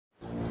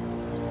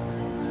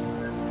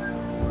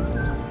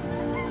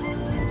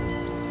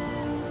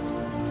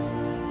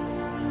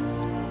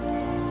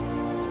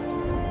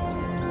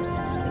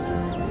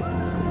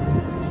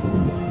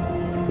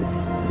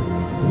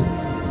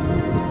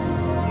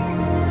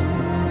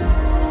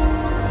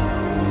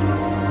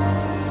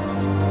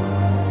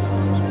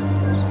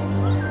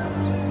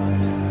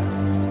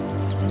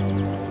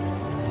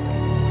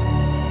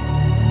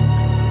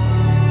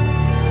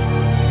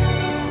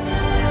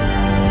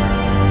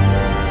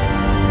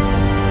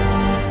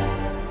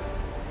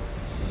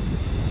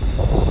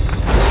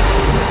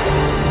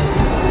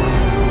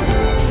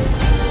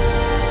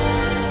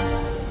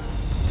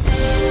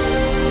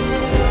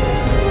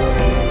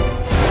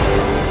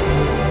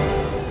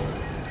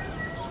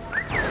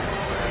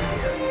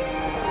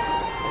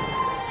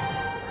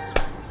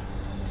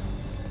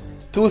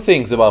Two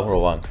things about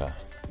Murovanka.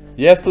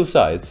 You have two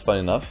sides, fun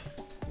enough.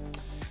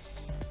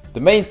 The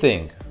main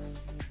thing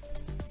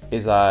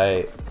is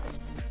I'd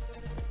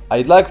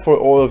like for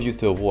all of you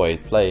to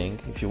avoid playing,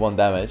 if you want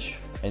damage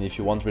and if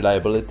you want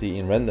reliability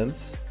in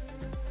randoms,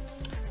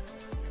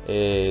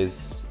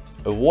 is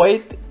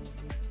avoid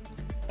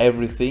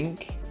everything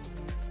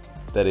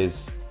that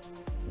is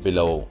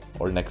below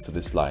or next to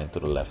this line to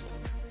the left.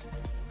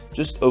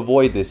 Just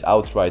avoid this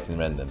outright in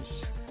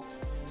randoms.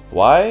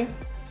 Why?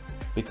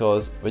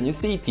 Because when you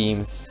see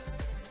teams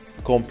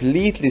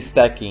completely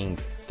stacking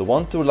the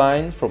 1-2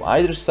 line from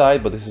either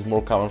side, but this is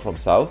more common from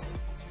south,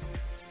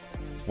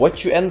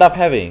 what you end up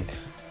having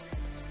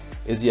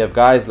is you have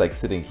guys like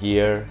sitting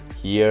here,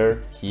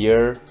 here,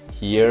 here,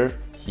 here,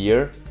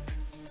 here.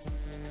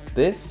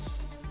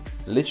 This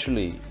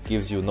literally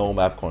gives you no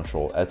map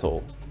control at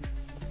all.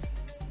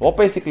 What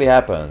basically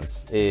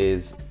happens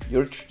is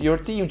your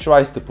team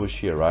tries to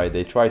push here, right?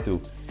 They try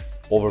to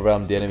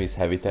overwhelm the enemy's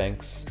heavy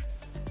tanks,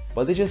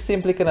 but they just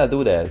simply cannot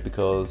do that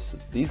because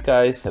these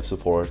guys have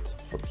support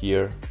from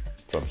here,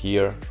 from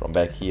here, from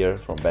back here,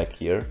 from back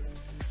here.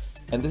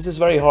 And this is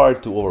very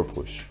hard to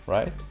overpush,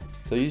 right?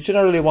 So you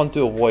generally want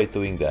to avoid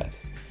doing that.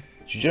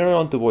 You generally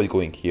want to avoid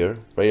going here.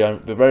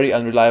 Very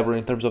unreliable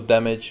in terms of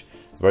damage.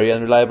 Very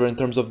unreliable in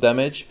terms of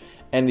damage.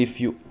 And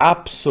if you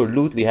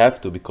absolutely have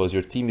to, because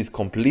your team is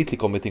completely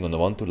committing on the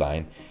 1-2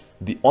 line,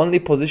 the only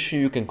position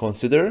you can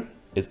consider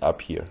is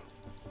up here.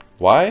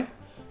 Why?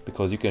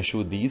 Because you can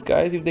shoot these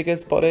guys if they get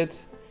spotted.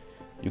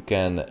 You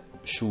can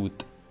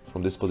shoot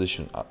from this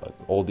position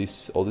all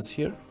this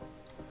here.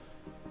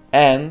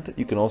 And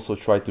you can also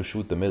try to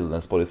shoot the middle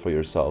and spot it for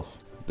yourself.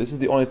 This is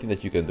the only thing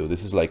that you can do.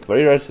 This is like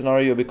very rare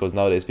scenario because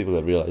nowadays people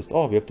have realized,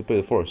 oh, we have to play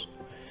the forest.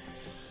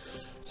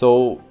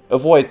 So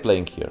avoid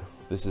playing here.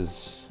 This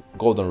is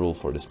golden rule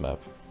for this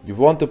map. You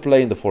want to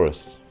play in the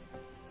forest.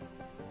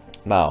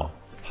 Now,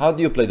 how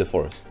do you play the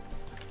forest?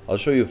 I'll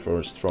show you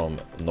first from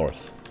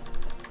north.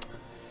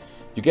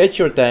 You get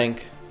your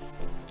tank,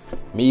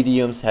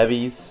 mediums,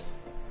 heavies.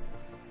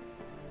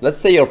 Let's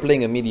say you're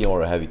playing a medium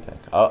or a heavy tank.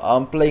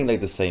 I'm playing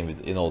like the same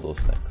in all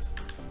those tanks,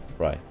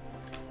 right?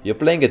 You're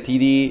playing a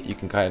TD, you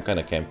can kind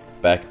of camp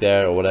back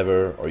there or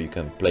whatever, or you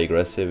can play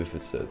aggressive if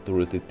it's a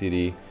turreted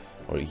TD,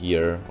 or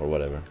here or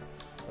whatever.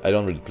 I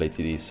don't really play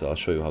TDs, so I'll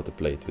show you how to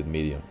play it with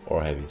medium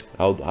or heavies.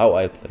 How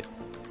I play.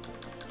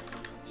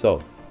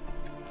 So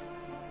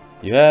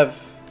you have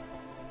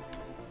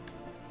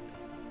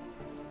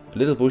a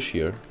little bush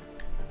here.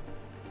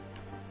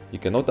 You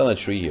can knock down a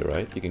tree here,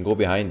 right? You can go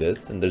behind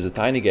it, and there's a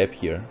tiny gap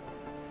here.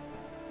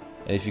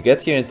 And if you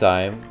get here in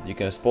time, you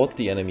can spot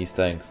the enemy's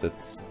tanks that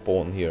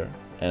spawn here.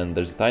 And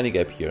there's a tiny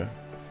gap here,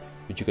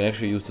 which you can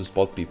actually use to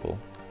spot people.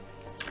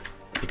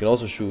 You can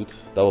also shoot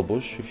double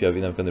bush if you have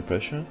enough gun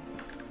depression.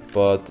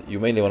 But you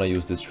mainly want to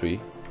use this tree,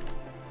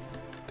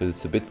 because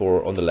it's a bit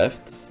more on the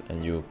left,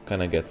 and you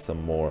kind of get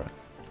some more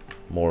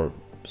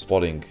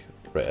spotting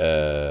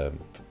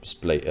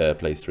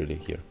placed really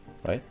here,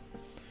 right?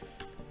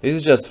 This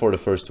is just for the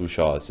first two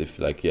shots, if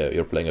like, yeah,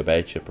 you're playing a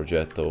Bache,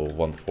 Progetto,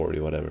 140,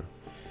 whatever.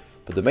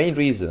 But the main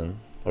reason,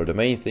 or the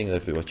main thing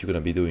that what you're gonna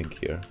be doing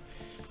here,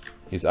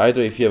 is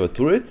either if you have a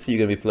turret, you're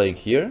gonna be playing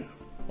here,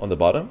 on the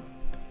bottom.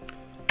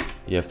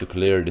 You have to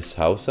clear this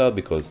house out,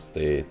 because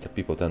the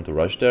people tend to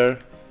rush there,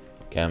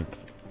 camp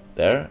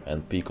there,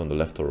 and peek on the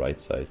left or right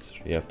sides.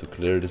 You have to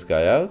clear this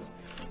guy out.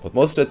 But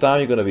most of the time,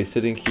 you're gonna be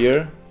sitting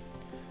here,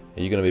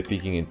 and you're gonna be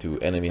peeking into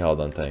enemy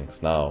Haldan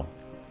tanks. Now,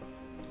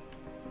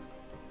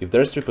 if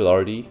there's triple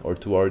RD or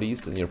 2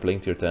 RDs and you're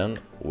playing tier 10,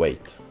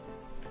 wait.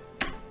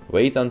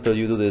 Wait until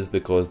you do this,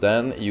 because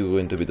then you're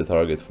going to be the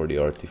target for the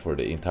RT for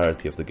the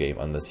entirety of the game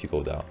unless you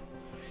go down.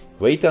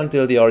 Wait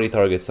until the RD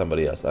targets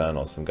somebody else. I don't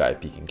know, some guy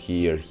peeking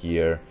here,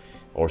 here,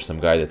 or some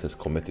guy that has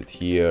committed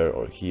here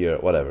or here,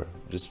 whatever.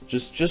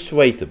 Just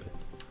wait a bit.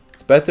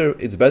 It's better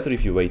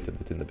if you wait a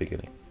bit in the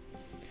beginning.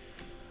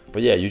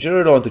 But yeah, you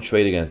generally don't want to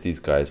trade against these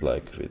guys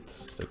like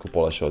with the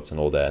cupola shots and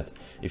all that.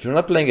 If you're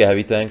not playing a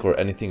heavy tank or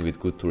anything with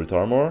good turret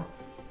armor,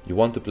 you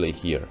want to play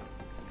here.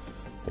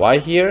 Why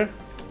here?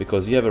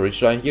 Because you have a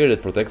ridge line here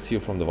that protects you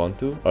from the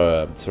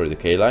 1-2, sorry, the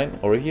K line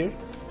over here.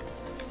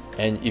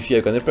 And if you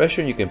have gun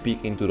depression, you can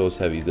peek into those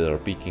heavies that are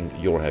peeking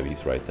your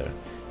heavies right there.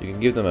 You can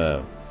give them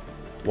a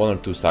 1 or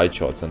 2 side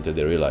shots until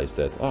they realize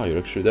that, oh, you're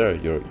actually there.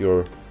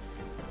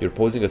 You're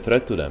posing a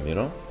threat to them, you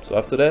know. So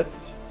after that,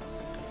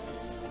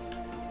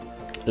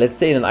 let's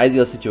say in an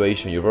ideal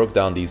situation, you work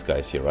down these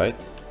guys here, right?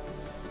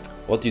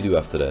 What do you do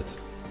after that?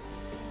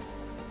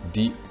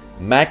 The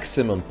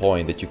maximum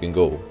point that you can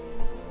go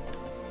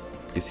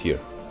is here.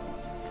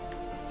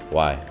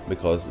 Why?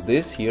 Because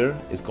this here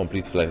is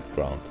complete flat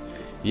ground.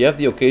 You have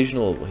the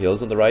occasional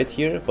hills on the right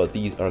here, but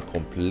these are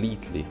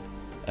completely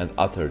and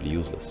utterly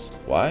useless.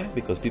 Why?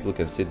 Because people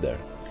can sit there.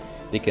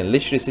 They can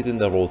literally sit in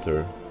the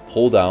water,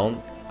 hold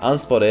down,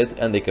 unspot it,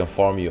 and they can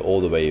farm you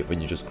all the way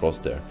when you just cross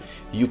there.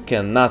 You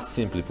cannot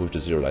simply push the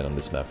zero line on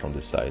this map from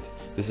this side.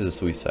 This is a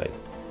suicide.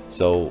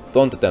 So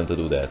don't attempt to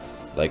do that.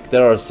 Like,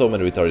 there are so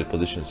many retarded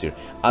positions here.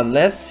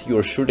 Unless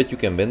you're sure that you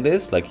can win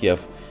this, like you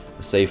have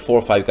say 4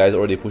 or 5 guys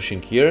already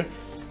pushing here,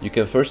 you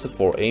can first of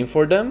all aim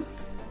for them.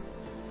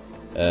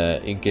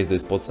 In case they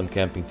spot some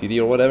camping TD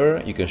or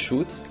whatever, you can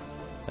shoot,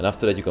 and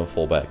after that you can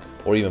fall back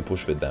or even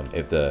push with them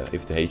if the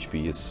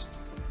HP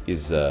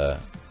is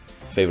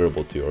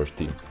favorable to your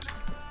team.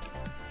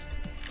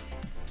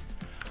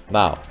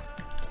 Now,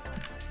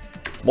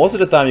 most of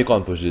the time you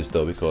can't push this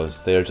though,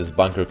 because they're just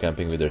bunker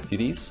camping with their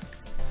TDs.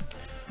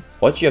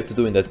 What you have to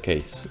do in that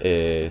case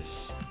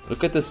is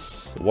look at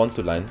this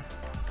 1-2 line,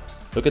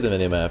 look at the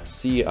minimap,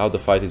 see how the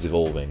fight is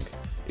evolving.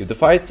 If the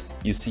fight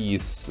you see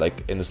is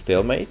like in a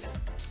stalemate,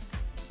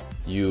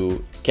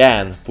 you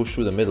can push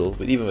through the middle,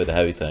 but even with a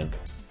heavy tank.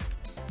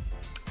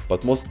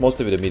 But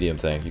mostly with a medium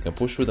tank, you can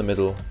push through the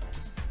middle.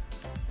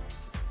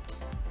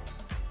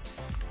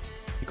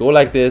 You go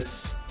like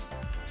this.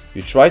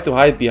 You try to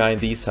hide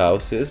behind these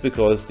houses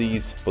because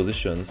these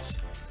positions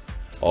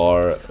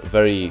are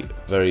very,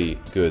 very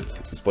good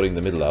at spotting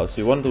the middle house.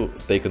 So you want to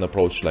take an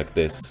approach like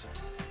this.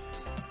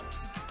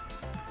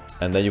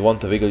 And then you want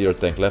to wiggle your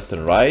tank left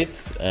and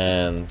right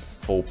and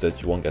hope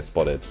that you won't get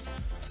spotted.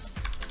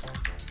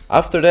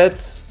 After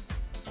that,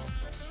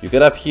 you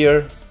get up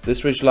here,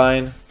 this ridge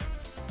line,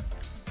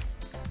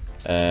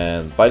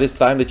 and by this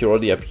time that you're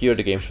already up here,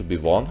 the game should be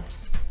won.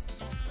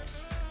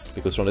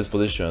 Because from this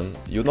position,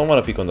 you don't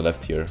want to peek on the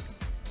left here.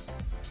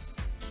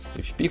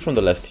 If you peek from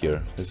the left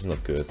here, this is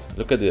not good.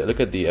 Look at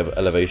the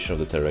elevation of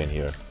the terrain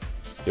here.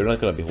 You're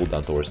not gonna be hold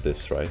down towards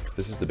this, right?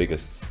 This is the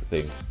biggest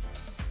thing.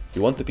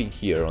 You want to peek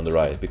here on the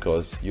right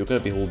because you're gonna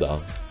be hold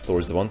down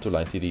towards the 1-2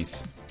 line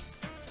TDs.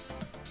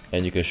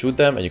 And you can shoot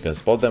them, and you can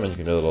spot them, and you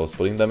can get a lot of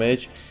spotting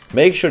damage.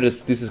 Make sure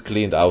this is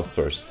cleaned out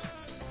first.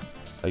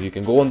 Like you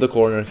can go on the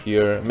corner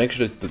here, make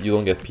sure that you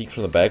don't get peeked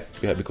from the back,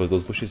 because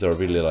those bushes are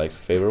really like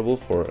favorable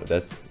for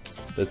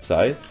that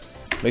side.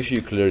 Make sure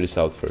you clear this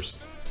out first.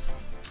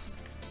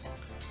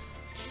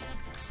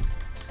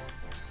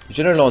 You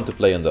generally want to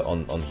play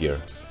on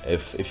here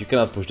if you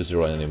cannot push the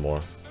 0 line anymore.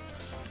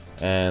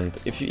 And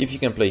if you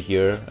can play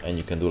here and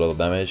you can do a lot of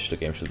damage, the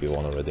game should be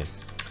won already.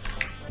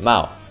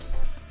 Now,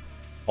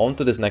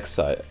 onto the next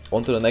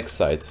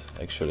side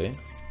actually.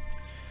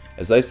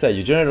 As I said,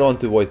 you generally want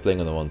to avoid playing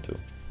on the 1-2.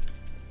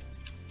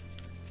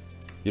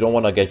 You don't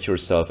want to get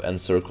yourself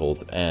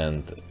encircled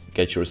and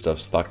get yourself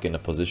stuck in a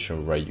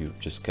position where you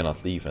just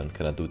cannot leave and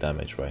cannot do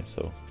damage, right?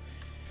 So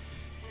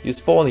you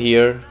spawn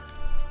here.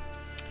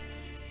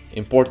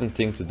 Important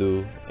thing to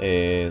do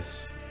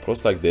is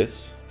cross like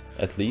this,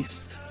 at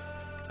least.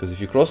 Because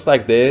if you cross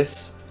like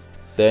this,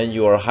 then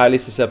you are highly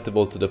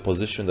susceptible to the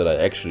position that I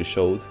actually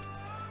showed.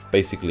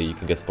 Basically, you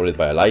can get spotted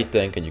by a light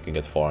tank and you can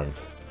get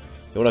farmed.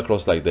 You want to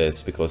cross like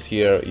this, because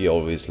here you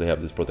obviously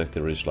have this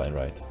protected ridge line,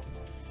 right?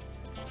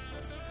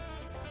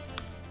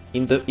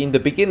 In the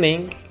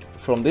beginning,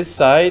 from this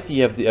side,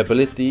 you have the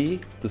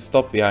ability to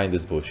stop behind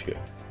this bush here.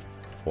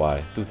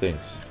 Why? Two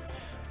things.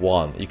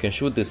 One, you can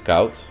shoot this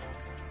scout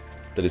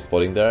that is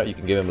spotting there. You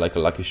can give him like a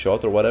lucky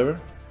shot or whatever.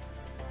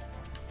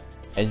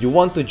 And you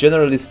want to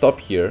generally stop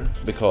here,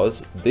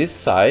 because this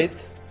side,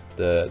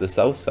 the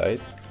south side,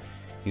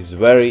 is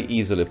very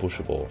easily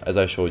pushable, as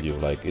I showed you.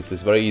 Like it's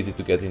very easy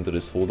to get into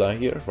this hole down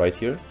here, right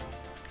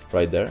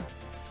there.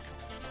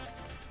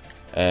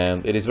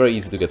 And it is very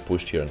easy to get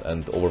pushed here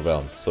and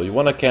overwhelmed. So you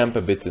want to camp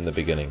a bit in the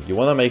beginning. You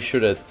want to make sure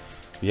that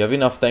you have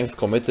enough tanks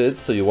committed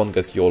so you won't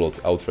get YOLO'd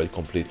outright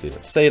completely.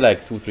 Say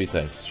like 2-3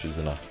 tanks, which is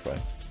enough,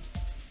 right?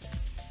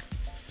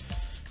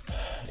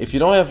 If you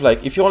don't have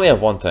if you only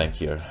have one tank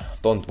here,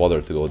 don't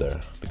bother to go there,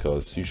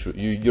 because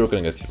you're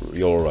gonna get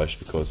YOLO rushed,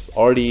 because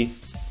RD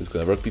is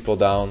gonna work people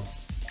down.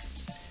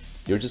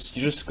 You're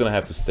just gonna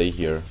have to stay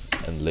here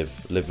and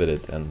live with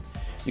it, and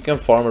you can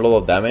farm a lot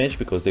of damage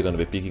because they're gonna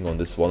be peeking on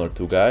this 1 or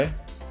 2 guy,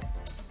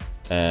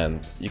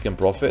 and you can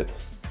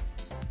profit.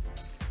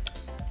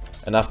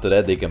 And after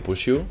that, they can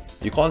push you.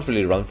 You can't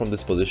really run from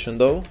this position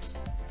though,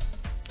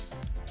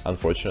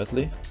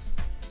 unfortunately.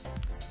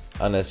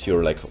 Unless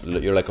you're like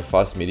a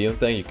fast medium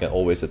tank, you can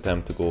always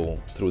attempt to go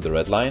through the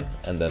red line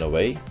and then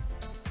away.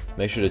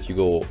 Make sure that you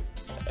go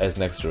as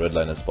next to the red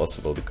line as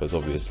possible, because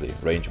obviously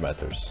range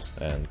matters,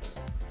 and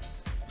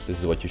this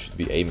is what you should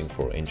be aiming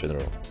for in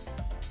general.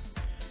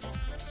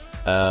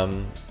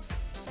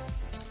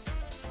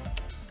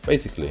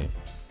 Basically,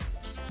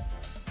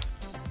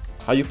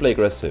 how you play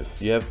aggressive.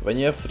 When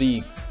you have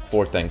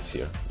 3-4 tanks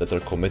here that are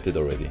committed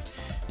already,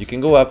 you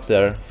can go up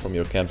there from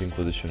your camping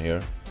position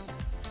here.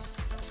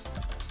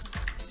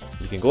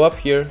 You can go up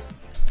here.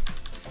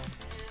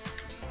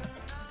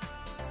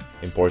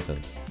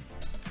 Important.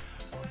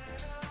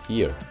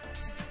 Here.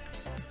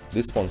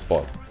 This one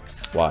spot.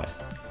 Why?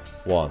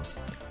 One.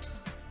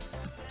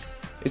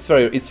 It's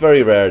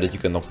very rare that you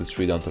can knock this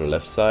tree down to the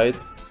left side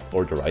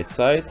or the right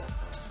side.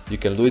 You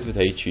can do it with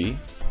HE,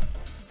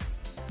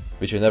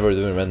 which I never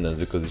do in randoms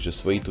because it's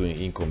just way too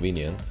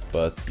inconvenient.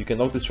 But you can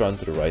knock this round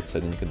to the right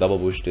side and you can double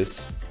bush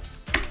this.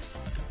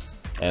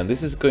 And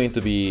this is going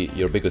to be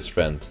your biggest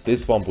friend,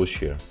 this one bush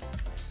here.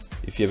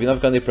 If you have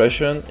enough gun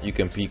depression, you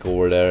can peek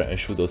over there and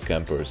shoot those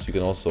campers. You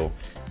can also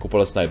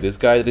cupola snipe this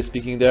guy that is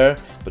peeking there.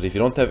 But if you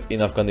don't have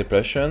enough gun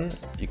depression,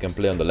 you can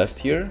play on the left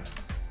here,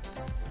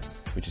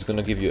 which is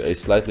gonna give you a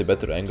slightly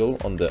better angle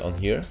on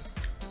here.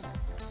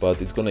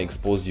 But it's gonna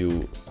expose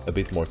you a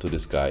bit more to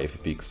this guy if he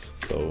peeks.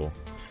 So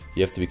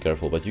you have to be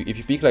careful. But if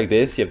you peek like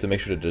this, you have to make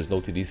sure that there's no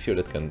TDs here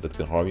that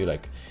can harm you.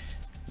 Like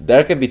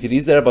there can be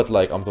TDs there, but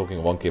like I'm talking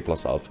 1k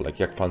plus alpha, like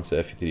Yak Panzer,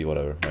 FTD,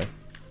 whatever, right?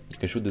 You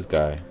can shoot this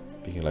guy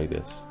peeking like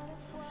this.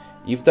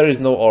 If there is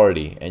no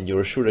RD and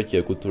you're sure that you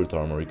have good turret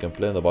armor, you can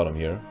play on the bottom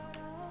here.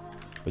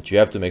 But you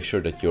have to make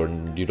sure that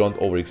you don't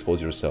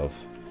overexpose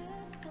yourself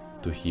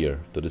to here,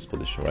 to this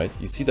position, right?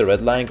 You see the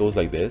red line goes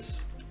like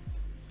this.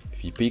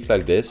 If you peek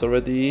like this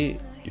already,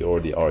 you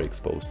already are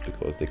exposed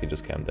because they can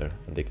just camp there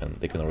and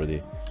they can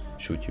already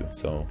shoot you.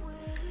 So,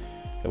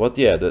 but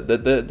yeah,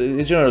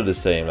 it's generally the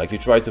same. Like you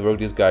try to work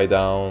this guy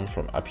down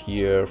from up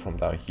here, from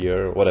down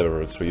here, whatever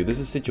works for you. This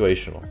is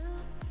situational.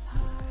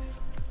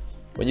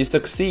 When you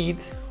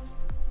succeed,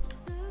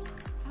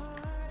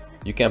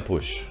 you can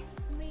push.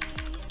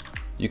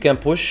 You can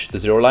push the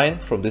zero line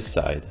from this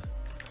side.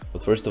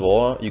 But first of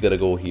all, you gotta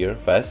go here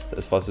fast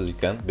as you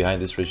can,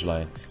 behind this ridge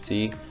line.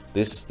 See,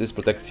 this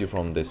protects you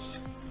from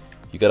this.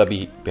 You gotta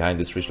be behind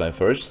this ridge line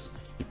first.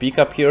 You peek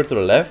up here to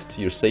the left,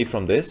 you're safe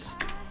from this.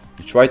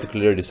 You try to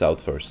clear this out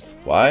first.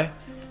 Why?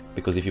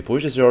 Because if you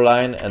push the zero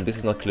line and this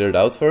is not cleared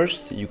out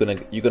first, you're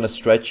gonna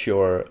stretch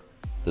your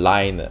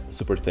line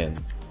super thin.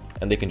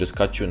 And they can just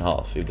cut you in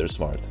half if they're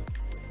smart.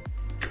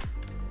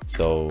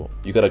 So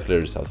you gotta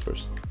clear this out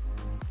first.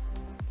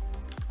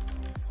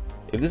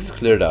 If this is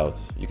cleared out,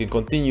 you can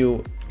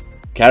continue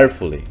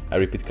carefully, I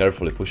repeat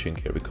carefully, pushing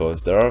here,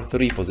 because there are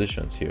 3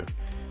 positions here.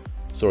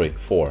 Sorry,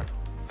 4.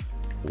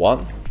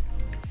 1,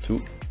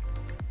 2,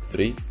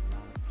 3,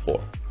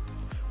 4.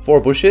 4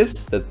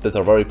 bushes that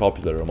are very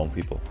popular among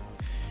people.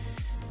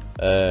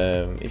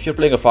 If you're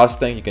playing a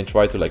fast tank, you can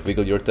try to like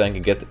wiggle your tank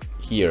and get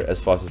here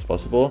as fast as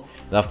possible,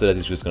 and after that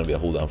it's just gonna be a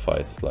hold down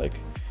fight. Like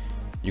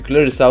you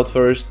clear this out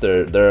first.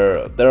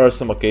 There are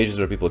some occasions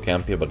where people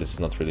camp here, but this is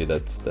not really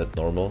that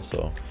normal.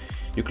 So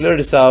you clear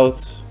this out,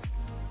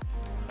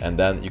 and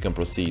then you can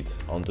proceed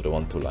onto the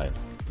 1-2 line.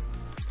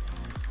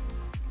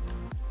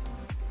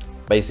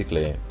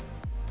 Basically,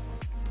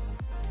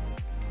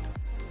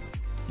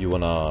 you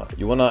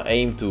wanna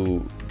aim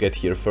to get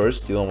here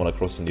first. You don't wanna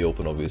cross in the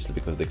open, obviously,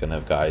 because they can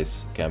have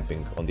guys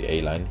camping on the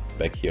A line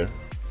back here.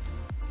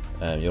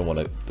 And you don't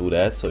wanna do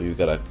that, so you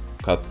gotta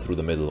cut through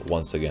the middle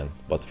once again,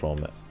 but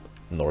from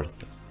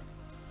north.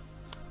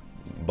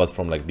 But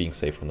from like being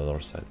safe from the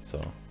north side.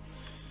 So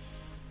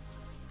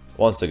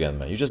once again,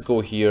 man, you just go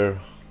here,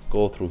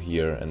 go through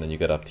here, and then you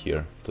get up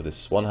here to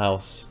this one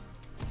house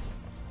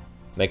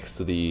next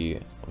to the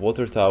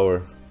water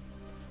tower.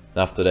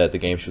 And after that, the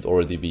game should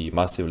already be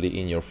massively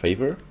in your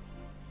favor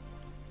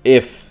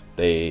if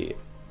they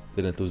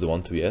didn't lose the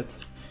 1-2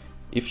 yet.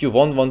 If you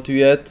won 1-2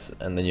 yet,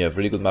 and then you have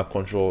really good map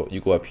control, you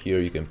go up here,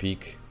 you can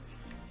peek,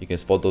 you can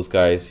spot those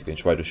guys, you can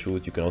try to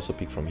shoot, you can also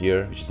peek from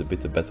here, which is a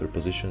bit of better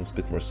position, it's a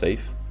bit more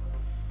safe.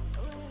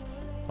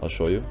 I'll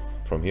show you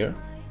from here.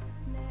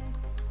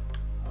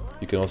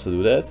 You can also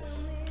do that,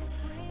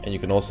 and you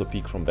can also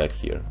peek from back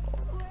here.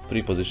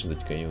 3 positions that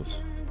you can use.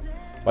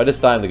 By this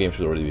time, the game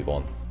should already be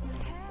won.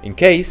 In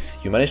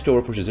case you manage to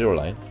overpush the zero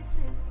line,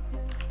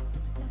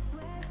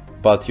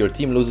 but your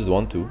team loses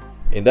 1-2,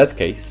 in that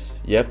case,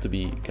 you have to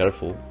be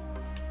careful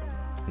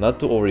not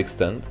to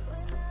overextend.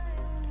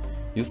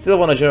 You still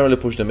want to generally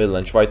push the middle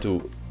and try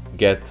to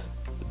get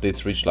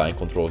this ridge line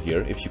control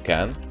here, if you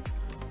can,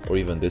 or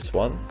even this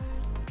one.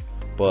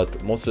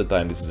 But most of the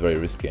time, this is very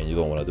risky and you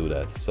don't want to do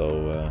that.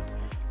 So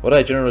what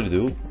I generally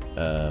do,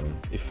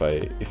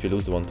 if you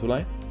lose the 1-2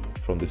 line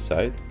from this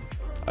side,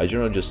 I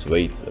generally just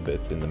wait a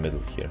bit in the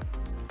middle here.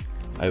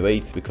 I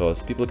wait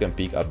because people can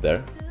peek up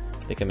there,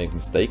 they can make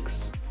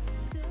mistakes.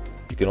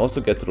 You can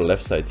also get to the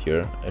left side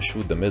here and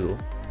shoot the middle.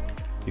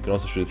 You can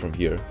also shoot it from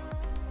here,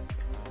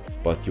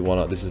 but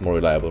this is more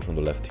reliable from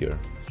the left here,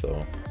 so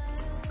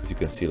because you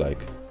can see like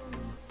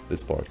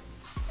this part.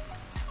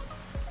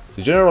 So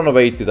you generally want to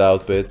wait it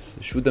out a bit,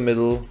 shoot the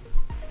middle,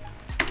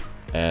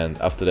 and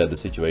after that the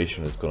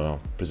situation is gonna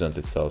present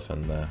itself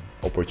and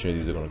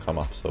opportunities are gonna come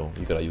up, so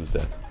you gotta use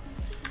that.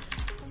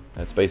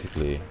 That's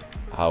basically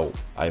how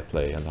I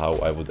play and how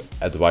I would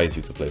advise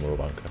you to play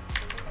Murovanka.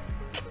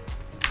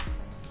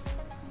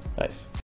 Nice.